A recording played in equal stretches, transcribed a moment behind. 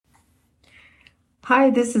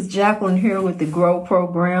Hi, this is Jacqueline here with the Grow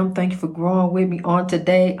Program. Thank you for growing with me on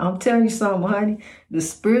today. I'm telling you something, honey. The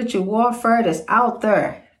spiritual warfare that's out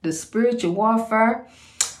there, the spiritual warfare,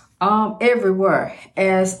 everywhere.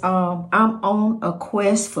 As I'm on a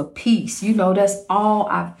quest for peace. You know, that's all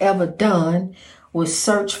I've ever done was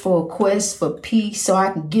search for a quest for peace, so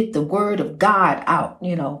I can get the word of God out.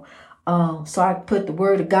 So I put the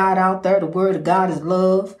word of God out there. The word of God is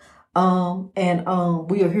love. And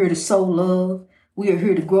we are here to sow love. We are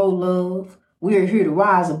here to grow love. We are here to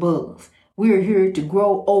rise above. We are here to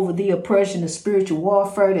grow over the oppression of spiritual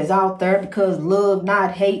warfare that's out there, because love,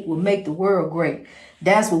 not hate, will make the world great.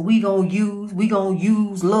 That's what we gonna use. We gonna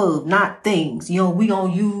use love, not things. We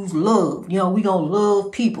gonna use love. We gonna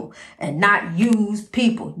love people and not use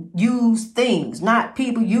people. Use things, not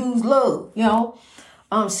people. Use love.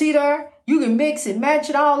 See there? You can mix and match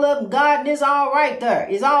it all up, and God, and it's all right there.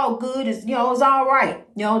 It's all good. It's all right.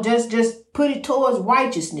 Just put it towards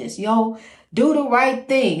righteousness. Do the right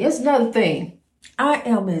thing. It's another thing. I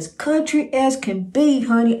am as country as can be,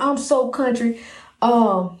 honey. I'm so country.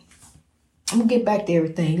 I'm gonna get back to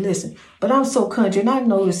everything. Listen, but I'm so country, and I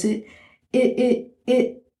notice it.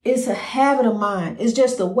 It's a habit of mine. It's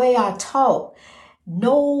just the way I talk.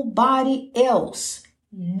 Nobody else.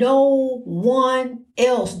 No one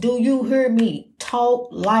else. Do you hear me? Talk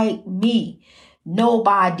like me.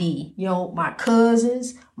 Nobody. My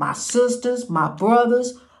cousins, my sisters, my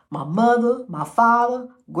brothers, my mother, my father,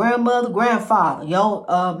 grandmother, grandfather.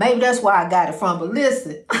 Maybe that's where I got it from. But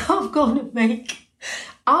listen, I'm gonna make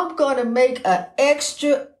an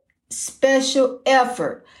extra special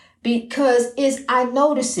effort, because I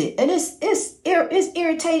notice it, and it's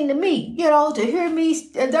irritating to me, to hear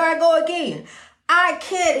me. And there I go again. I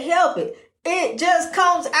can't help it. It just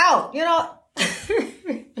comes out,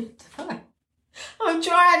 I'm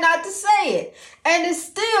trying not to say it, and it's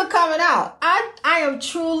still coming out. I am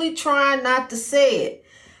truly trying not to say it.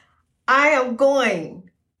 I am going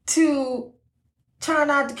to try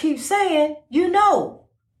not to keep saying,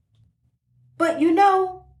 but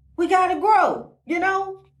we gotta grow,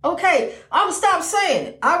 Okay, I'm gonna stop saying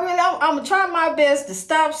it. I'm gonna try my best to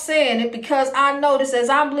stop saying it, because I notice as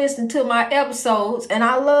I'm listening to my episodes, and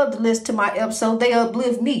I love to listen to my episodes, they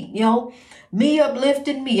uplift me, me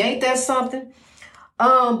uplifting me. Ain't that something?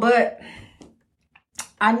 But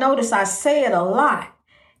I notice I say it a lot,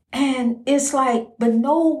 and it's like, but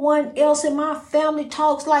no one else in my family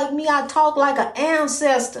talks like me. I talk like an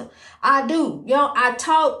ancestor. I do. I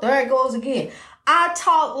talk, there it goes again. I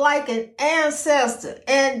talk like an ancestor.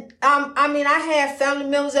 And I have family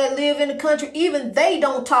members that live in the country. Even they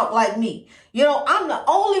don't talk like me. I'm the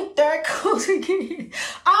only, there it goes again.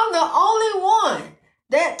 I'm the only one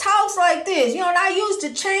that talks like this. And I used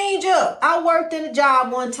to change up. I worked in a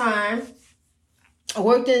job one time. A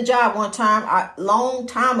long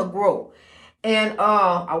time ago. And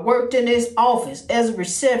I worked in this office as a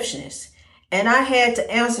receptionist. And I had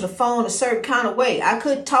to answer the phone a certain kind of way. I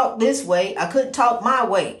couldn't talk this way. I couldn't talk my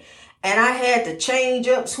way. And I had to change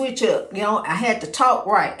up, switch up. I had to talk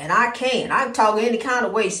right. And I can talk any kind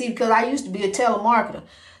of way. See, because I used to be a telemarketer.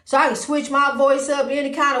 So I can switch my voice up any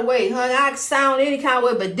kind of way, honey. I can sound any kind of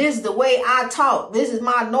way. But this is the way I talk. This is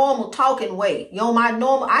my normal talking way.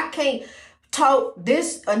 I can't talk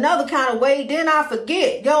this another kind of way, then I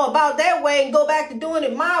forget about that way and go back to doing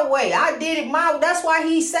it my way. I did it my way. That's why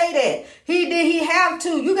he say that. He have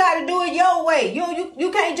to. You got to do it your way.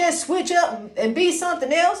 You can't just switch up and be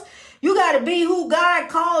something else. You got to be who God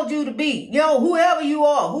called you to be. Whoever you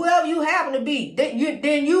are, whoever you happen to be, then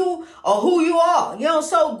you are who you are.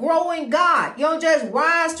 So grow in God. Just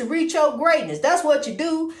rise to reach your greatness. That's what you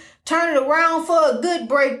do. Turn it around for a good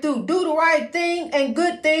breakthrough. Do the right thing, and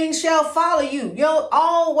good things shall follow you.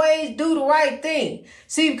 Always do the right thing.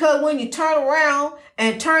 See, because when you turn around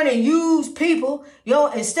and turn and use people,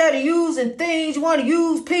 instead of using things, you want to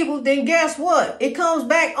use people, then guess what? It comes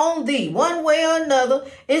back on thee. One way or another,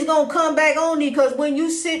 it's going to come back on thee, because when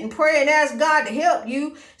you sit and pray and ask God to help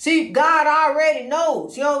you, see, God already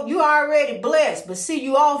knows. You already blessed, but see,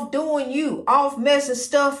 you off doing you, off messing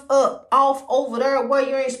stuff up, off over there where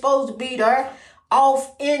you ain't supposed to be there,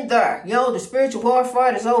 off in there. The spiritual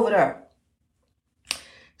warfare is over there.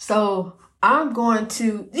 So I'm going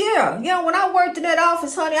to, when I worked in that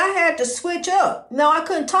office, honey, I had to switch up. No, I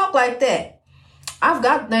couldn't talk like that. I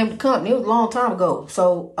forgot the name of the company. It was a long time ago.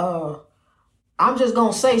 So I'm just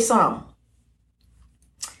going to say something.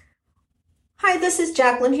 Hi, this is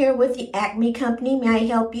Jacqueline here with the Acme Company. May I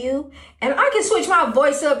help you? And I can switch my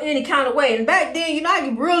voice up any kind of way. And back then, I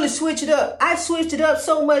could really switch it up. I switched it up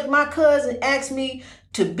so much, my cousin asked me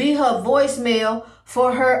to be her voicemail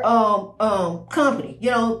for her company.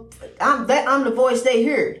 You know, I'm the voice they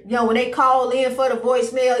heard. You know, when they call in for the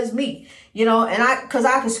voicemail, it's me. You know, and cause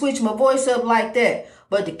I can switch my voice up like that.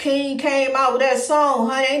 But the King came out with that song,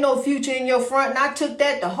 honey, ain't no future in your front, and I took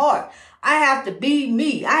that to heart. I have to be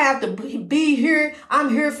me. I have to be here. I'm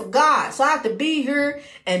here for God. So I have to be here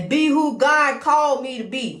and be who God called me to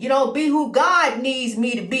be. You know, be who God needs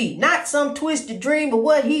me to be. Not some twisted dream of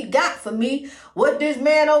what he got for me. What this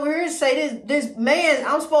man over here say, this man,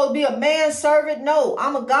 I'm supposed to be a man servant? No,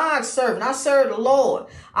 I'm a God servant. I serve the Lord.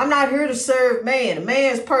 I'm not here to serve man,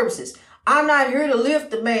 man's purposes. I'm not here to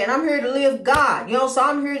lift the man. I'm here to lift God. You know, so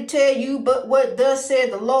I'm here to tell you, but what thus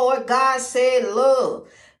said the Lord, God said love.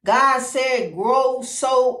 God said, grow,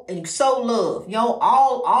 sow, and sow love, you know,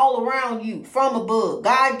 all around you from above.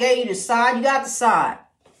 God gave you the side, you got the side.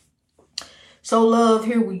 So love,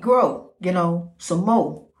 here we grow, you know, some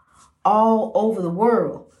more all over the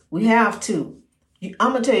world. We have to.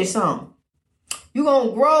 I'm going to tell you something. You're going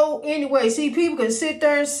to grow anyway. See, people can sit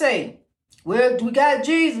there and say, well, we got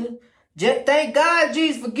Jesus. Just thank God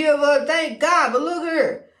Jesus forgive us. Thank God. But look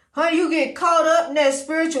here. Honey, you get caught up in that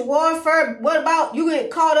spiritual warfare. What about you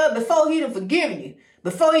get caught up before he done forgiven you?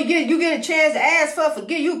 Before you get a chance to ask for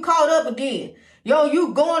forgiveness, you caught up again. Yo,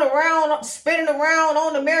 you going around, spinning around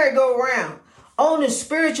on the merry-go-round. On the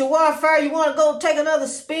spiritual warfare, you want to go take another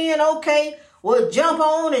spin? Okay, well, jump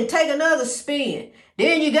on and take another spin.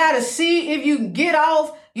 Then you got to see if you can get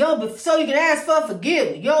off, yo, so you can ask for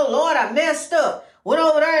forgiveness. Yo, Lord, I messed up. Went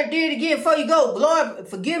over there and did it again before you go. Lord,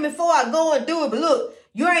 forgive me before I go and do it. But look,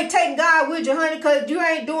 you ain't taking God with you, honey, because you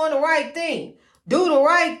ain't doing the right thing. Do the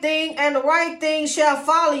right thing, and the right thing shall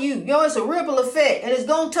follow you. You know, it's a ripple effect, and it's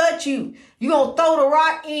going to touch you. You're going to throw the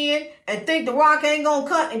rock in and think the rock ain't going to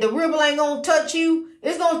cut, and the ripple ain't going to touch you.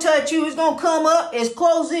 It's going to touch you. It's going to come up as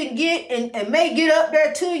close as it can get and may get up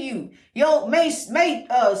there to you. You know, may suck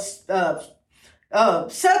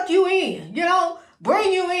you in, you know,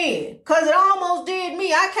 bring you in. Because it almost did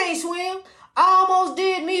me. I can't swim. Almost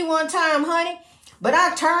did me one time, honey. But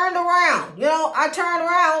I turned around, you know, I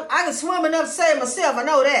can swim enough to save myself. I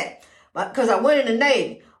know that because I went in the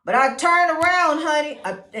Navy. But I turned around, honey.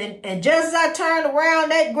 And just as I turned around,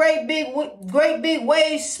 that great big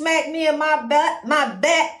wave smacked me in my back, my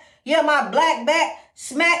black back,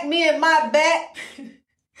 smacked me in my back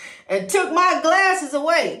and took my glasses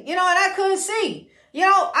away, you know, and I couldn't see. You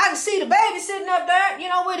know, I could see the baby sitting up there, you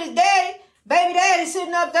know, with his daddy. Baby daddy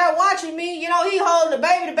sitting up there watching me. You know, he holding the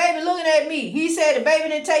baby looking at me. He said the baby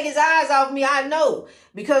didn't take his eyes off me. I know,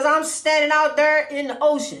 because I'm standing out there in the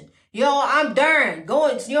ocean. You know, I'm daring,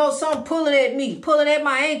 going, you know, something pulling at me, pulling at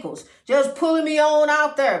my ankles, just pulling me on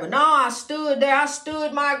out there. But no, I stood there. I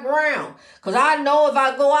stood my ground, because I know if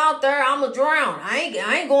I go out there, I'm going to drown. I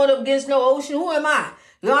ain't going up against no ocean. Who am I?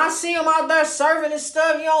 You know, I see them out there surfing and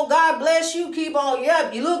stuff. You know, God bless you. Keep on.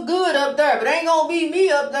 Yep, you look good up there, but ain't going to be me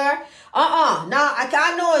up there. Now,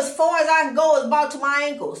 I know as far as I can go is about to my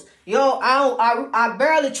ankles. Yo, I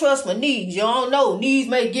barely trust my knees. You don't know. Knees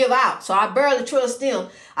may give out. So I barely trust them.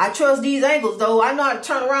 I trust these ankles, though. I know how to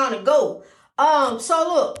turn around and go.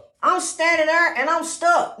 So look, I'm standing there and I'm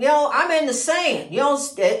stuck. You know, I'm in the sand. You know,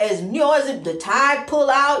 as the tide pull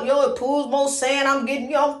out, you know, it pulls more sand. I'm getting,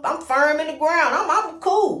 you know, I'm firm in the ground. I'm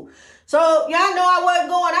cool. So, y'all know I wasn't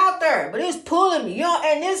going out there, but it's pulling me, you know,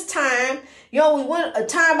 and this time, you know, we went a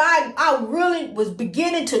time I really was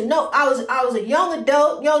beginning to know, I was a young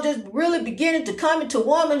adult, you know, just really beginning to come into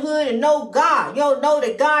womanhood and know God, you know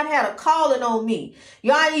that God had a calling on me.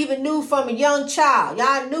 Y'all even knew from a young child,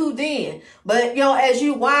 y'all knew then, but, you know, as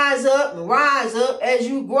you wise up and rise up, as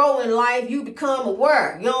you grow in life, you become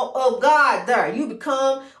aware, you know, of God there. You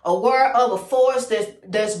become aware of a force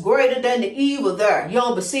that's greater than the evil there, you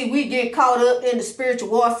know, but see, we get caught up in the spiritual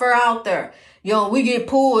warfare out there. You know, we get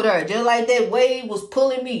pulled there, just like that wave was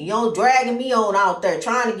pulling me, you know, dragging me on out there,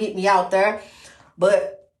 trying to get me out there.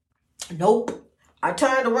 But nope, I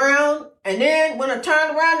turned around, and then when I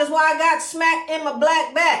turned around, that's why I got smacked in my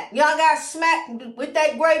black back. Y'all got smacked with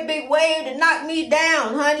that great big wave that knocked me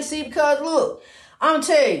down, honey. See, because look, I'm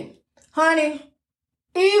telling you, honey,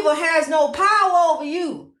 evil has no power over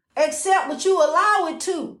you except what you allow it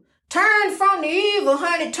to. Turn from the evil,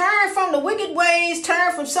 honey. Turn from the wicked ways.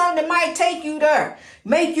 Turn from something that might take you there,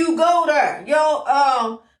 make you go there.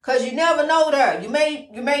 Yo, cause you never know there. You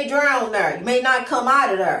may drown there. You may not come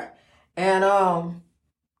out of there. And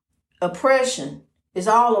oppression is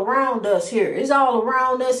all around us here. It's all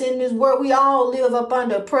around us in this world. We all live up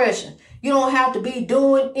under oppression. You don't have to be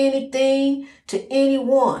doing anything to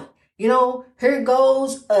anyone. You know, here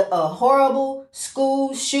goes a horrible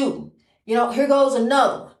school shooting. You know, here goes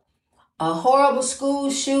another one. A horrible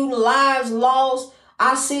school shooting, lives lost.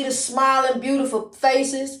 I see the smiling, beautiful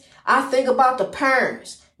faces. I think about the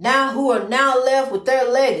parents now who are now left with their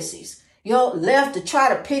legacies, left to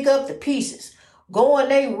try to pick up the pieces, go in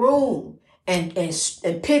their room and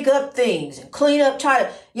pick up things and clean up, try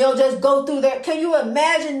to, just go through there. Can you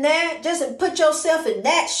imagine that? Just put yourself in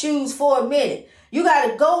that shoes for a minute. You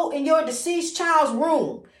got to go in your deceased child's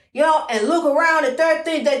room, and look around at their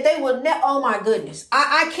things that they would never, oh my goodness.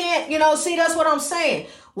 I can't, see, that's what I'm saying.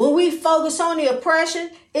 When we focus on the oppression,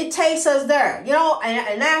 it takes us there,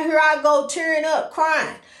 and now here I go tearing up,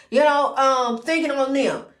 crying, thinking on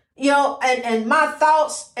them, and my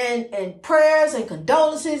thoughts and prayers and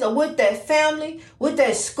condolences are with that family, with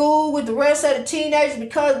that school, with the rest of the teenagers,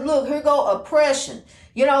 because look, here go oppression,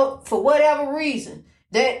 for whatever reason,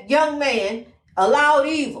 that young man allowed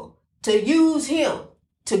evil to use him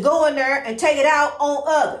to go in there and take it out on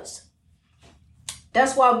others.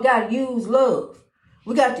 That's why we got to use love.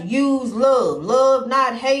 We got to use love. Love,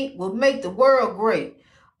 not hate, will make the world great.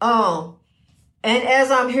 And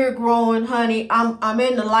as I'm here growing, honey, I'm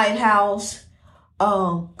in the lighthouse.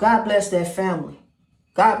 God bless that family.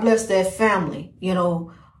 God bless that family.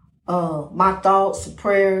 My thoughts and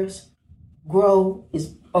prayers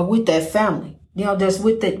are with that family. That's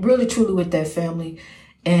with that, really truly with that family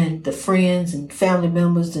and the friends and family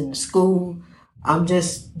members in the school. I'm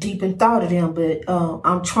just deep in thought of them, but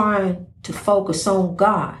I'm trying to focus on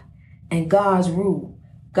God and God's rule.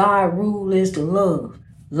 God's rule is to love.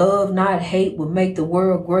 Love, not hate, will make the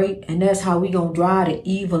world great. And that's how we going to drive the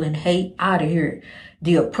evil and hate out of here.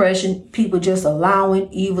 The oppression, people just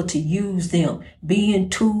allowing evil to use them,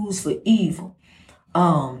 being tools for evil.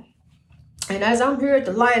 And as I'm here at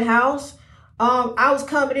the lighthouse, I was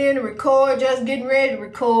coming in to record, just getting ready to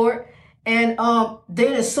record. And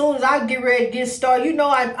then as soon as I get ready to get started,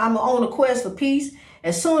 I'm on a quest for peace.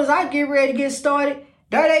 As soon as I get ready to get started,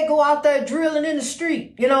 there they go out there drilling in the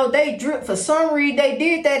street. They drill, for some reason, they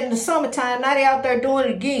did that in the summertime. Now they out there doing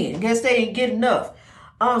it again. I guess they didn't get enough.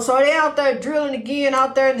 So they out there drilling again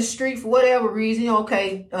out there in the street for whatever reason.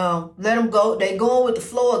 Okay, let them go. They going with the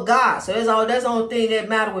flow of God. So that's the only thing that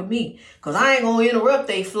matter with me. Cause I ain't gonna interrupt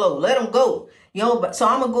their flow. Let them go. But so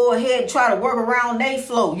I'm gonna go ahead and try to work around their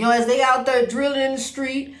flow. As they out there drilling in the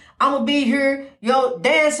street, I'm gonna be here,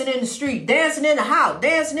 dancing in the street, dancing in the house,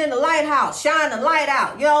 dancing in the lighthouse, shine the light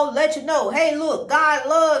out, let you know, hey, look, God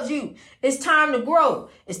loves you. It's time to grow.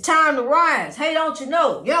 It's time to rise. Hey, don't you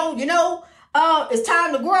know? It's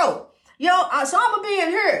time to grow. So I'm gonna be in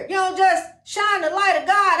here, just shine the light of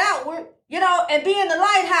God outward, and be in the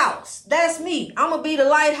lighthouse. That's me. I'm gonna be the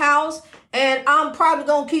lighthouse, and I'm probably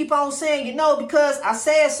gonna keep on saying, because I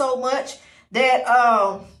said so much that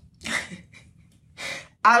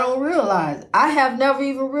I don't realize. I have never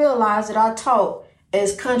even realized that I talk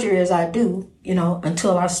as country as I do,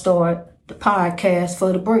 until I start the podcast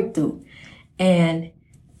for the breakthrough. And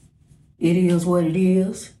it is what it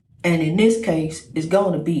is. And in this case, it's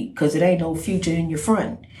going to be, because it ain't no future in your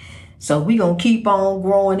front. So we going to keep on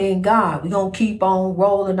growing in God. we going to keep on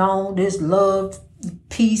rolling on this love,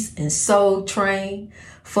 peace, and soul train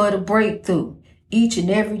for the breakthrough. Each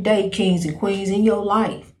and every day, kings and queens, in your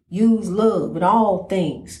life. Use love in all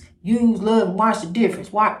things. Use love and watch the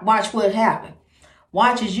difference. Watch what happens.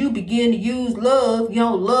 Watch as you begin to use love,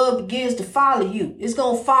 love begins to follow you. It's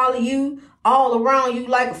going to follow you all around you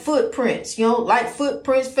like footprints, like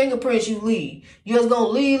footprints, fingerprints you leave. You're just going to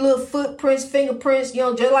leave little footprints, fingerprints,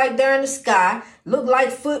 just like there in the sky. Look like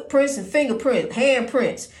footprints and fingerprints,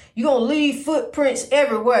 handprints. You're going to leave footprints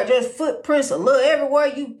everywhere. Just footprints a little everywhere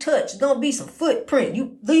you touch. It's going to be some footprint.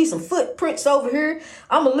 You leave some footprints over here.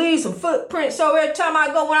 I'm going to leave some footprints. So every time when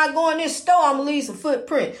I go in this store, I'm going to leave some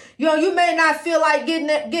footprint. You may not feel like getting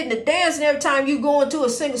the dancing every time you go into a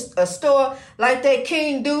store like that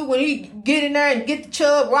king do when he get in there and get the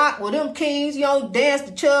Chub Rock with them kings, dance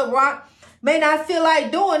the Chub Rock. May not feel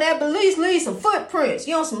like doing that, but at least leave some footprints.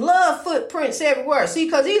 Some love footprints everywhere. See,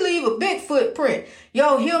 because he leave a big footprint.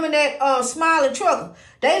 Him and that smiling trucker.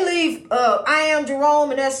 They leave I Am Jerome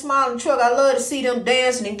and that smiling trucker. I love to see them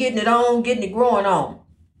dancing and getting it on, getting it growing on.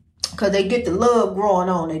 Because they get the love growing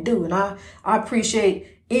on. They do. And I appreciate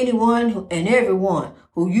anyone and everyone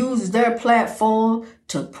who uses their platform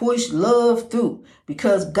to push love through,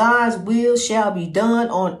 because God's will shall be done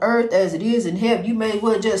on earth as it is in heaven. You may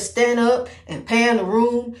well just stand up and pan the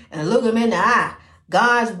room and look him in the eye.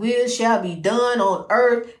 God's will shall be done on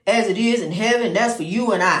earth as it is in heaven. That's for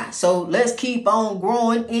you and I. So let's keep on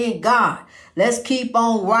growing in God. Let's keep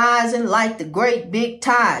on rising like the great big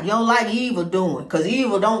tide. Like evil doing, because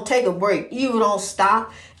evil don't take a break. Evil don't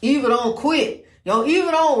stop. Evil don't quit.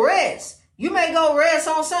 Evil don't rest. You may go rest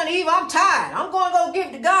on Sunday. Eve, I'm tired. I'm going to go give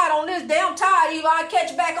it to God on this day. I'm tired, Eve. I'll catch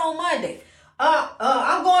you back on Monday.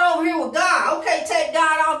 I'm going over here with God. Okay, take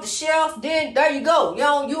God off the shelf. Then there you go.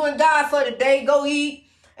 You and God for the day. Go eat.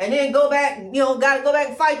 And then go back. Got to go back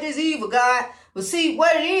and fight this evil, God. But see,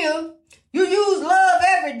 what it is, you use love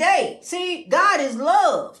every day. See, God is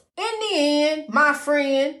love. In the end, my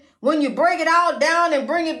friend, when you break it all down and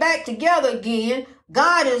bring it back together again,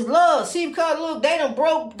 God is love. See, because look, they done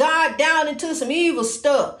broke God down into some evil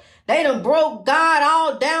stuff. They done broke God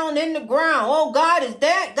all down in the ground. Oh, God is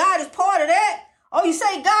that? God is part of that? Oh, you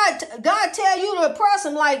say God tell you to oppress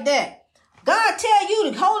him like that? God tell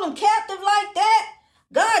you to hold him captive like that?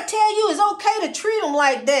 God tell you it's okay to treat them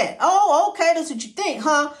like that. Oh, okay, that's what you think,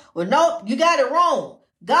 huh? Well, no, you got it wrong.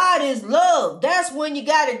 God is love. That's when you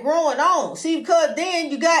got it growing on. See, because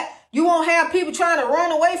then you won't have people trying to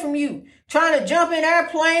run away from you, trying to jump in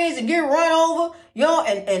airplanes and get run over,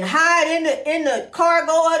 and hide in the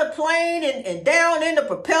cargo of the plane and down in the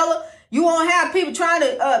propeller. You won't have people trying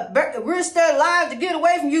to risk their lives to get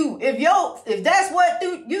away from you. If that's what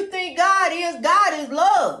you think God is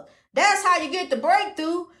love. That's how you get the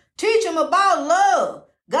breakthrough. Teach them about love.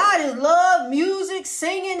 God is love, music,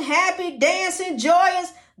 singing, happy, dancing,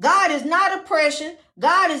 joyous. God is not oppression.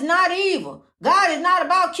 God is not evil. God is not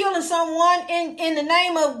about killing someone in the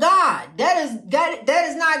name of God. That is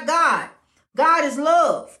not God. God is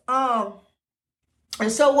love. And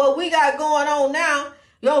so what we got going on now,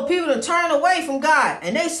 people to turn away from God,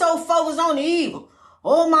 and they so focused on the evil.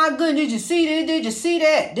 Oh my goodness, did you see this? Did you see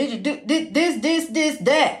that? Did you do this,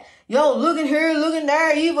 that? Looking here, looking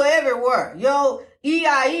there, evil everywhere.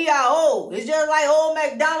 E-I-E-I-O. It's just like old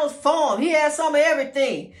McDonald's farm. He had some of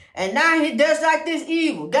everything. And now he does like this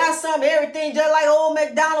evil. Got some of everything just like old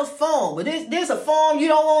McDonald's farm. But this a farm you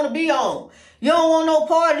don't want to be on. You don't want no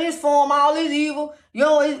part of this farm, all this evil.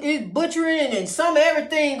 It's butchering and some of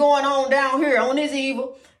everything going on down here on this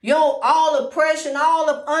evil. All oppression, all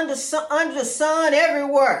up under the sun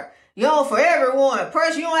everywhere. For everyone.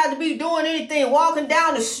 Oppression, you don't have to be doing anything. Walking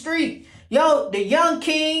down the street. The young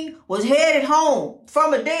king was headed home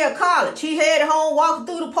from a day of college. He headed home walking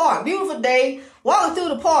through the park. Beautiful day, walking through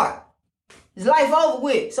the park. His life over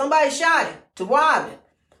with. Somebody shot him to rob him.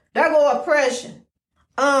 There go oppression.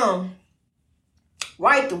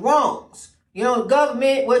 Right the wrongs. The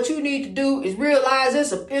government, what you need to do is realize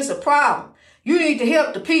it's a problem. You need to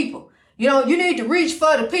help the people. You need to reach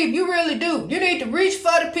for the people. You really do. You need to reach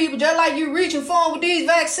for the people just like you're reaching for them with these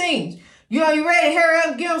vaccines. You ready to hurry up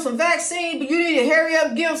and give them some vaccine, but you need to hurry up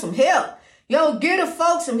and give them some help. Get the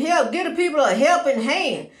folks some help. Get the people a helping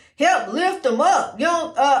hand. Help lift them up.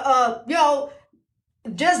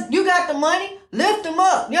 Just, you got the money, lift them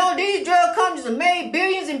up. These drug companies have made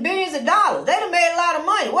billions and billions of dollars. They done made a lot of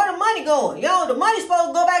money. Where the money going? The money's supposed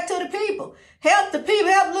to go back to the people. Help the people,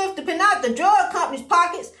 help lift the people, not the drug companies'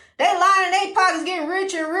 pockets. They lining their pockets, getting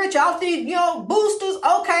richer and richer off these, boosters.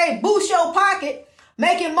 Okay, boost your pocket,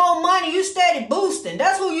 making more money. You steady boosting.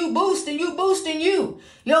 That's who you boosting. You boosting you.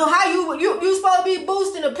 How you supposed to be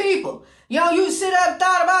boosting the people. You sit up and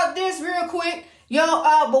thought about this real quick.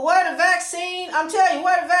 But where the vaccine? I'm telling you,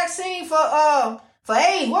 where the vaccine for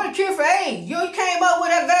AIDS? What the cure for AIDS? You came up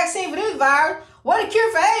with that vaccine for this virus. What the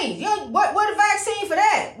cure for AIDS? What the vaccine for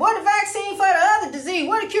that? What the vaccine for the other disease?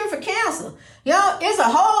 What the cure for cancer? It's a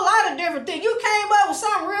whole lot of different things. You came up with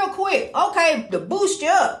something real quick. Okay, to boost you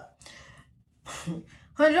up.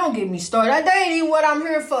 Honey, don't get me started. That ain't even what I'm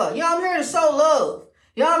here for. I'm here to sow love.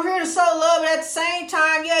 I'm here to sow love, but at the same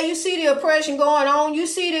time, you see the oppression going on. You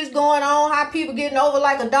see this going on, how people getting over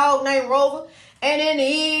like a dog named Rover. And in the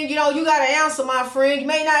end, you got to answer, my friend. You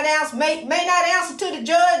may not answer to the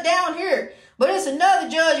judge down here, but it's another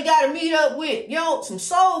judge you got to meet up with. Some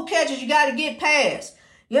soul catchers you got to get past.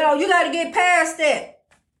 You got to get past that.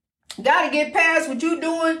 You got to get past what you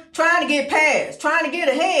doing, trying to get past, trying to get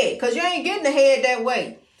ahead, because you ain't getting ahead that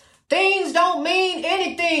way. Things don't mean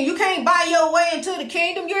anything. You can't buy your way into the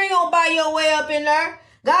kingdom. You ain't gonna buy your way up in there.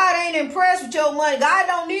 God ain't impressed with your money. God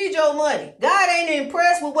don't need your money. God ain't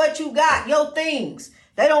impressed with what you got, your things.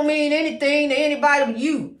 They don't mean anything to anybody but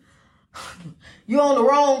you. You on the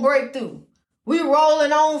wrong breakthrough. We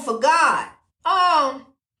rolling on for God.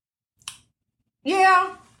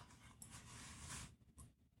 Yeah.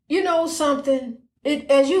 You know something?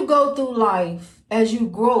 As you go through life, as you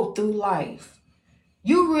grow through life,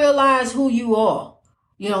 you realize who you are.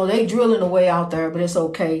 They drilling away out there, but it's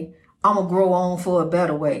okay. I'm going to grow on for a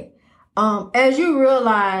better way. As you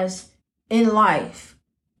realize in life,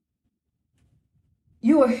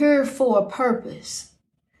 you are here for a purpose.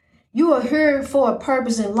 You are here for a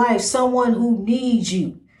purpose in life. Someone who needs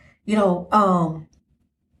you.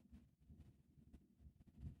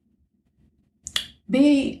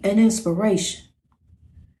 Be an inspiration.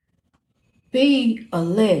 Be a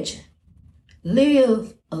legend.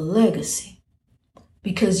 Live a legacy,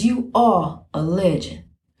 because you are a legend.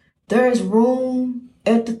 There's room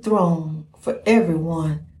at the throne for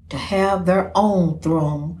everyone to have their own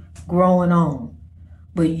throne growing on.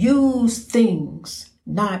 But use things,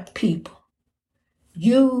 not people.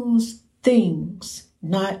 Use things,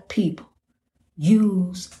 not people.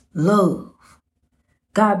 Use love.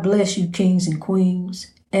 God bless you, kings and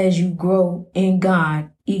queens, as you grow in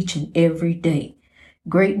God each and every day.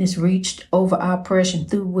 Greatness reached over oppression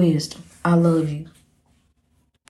through wisdom. I love you.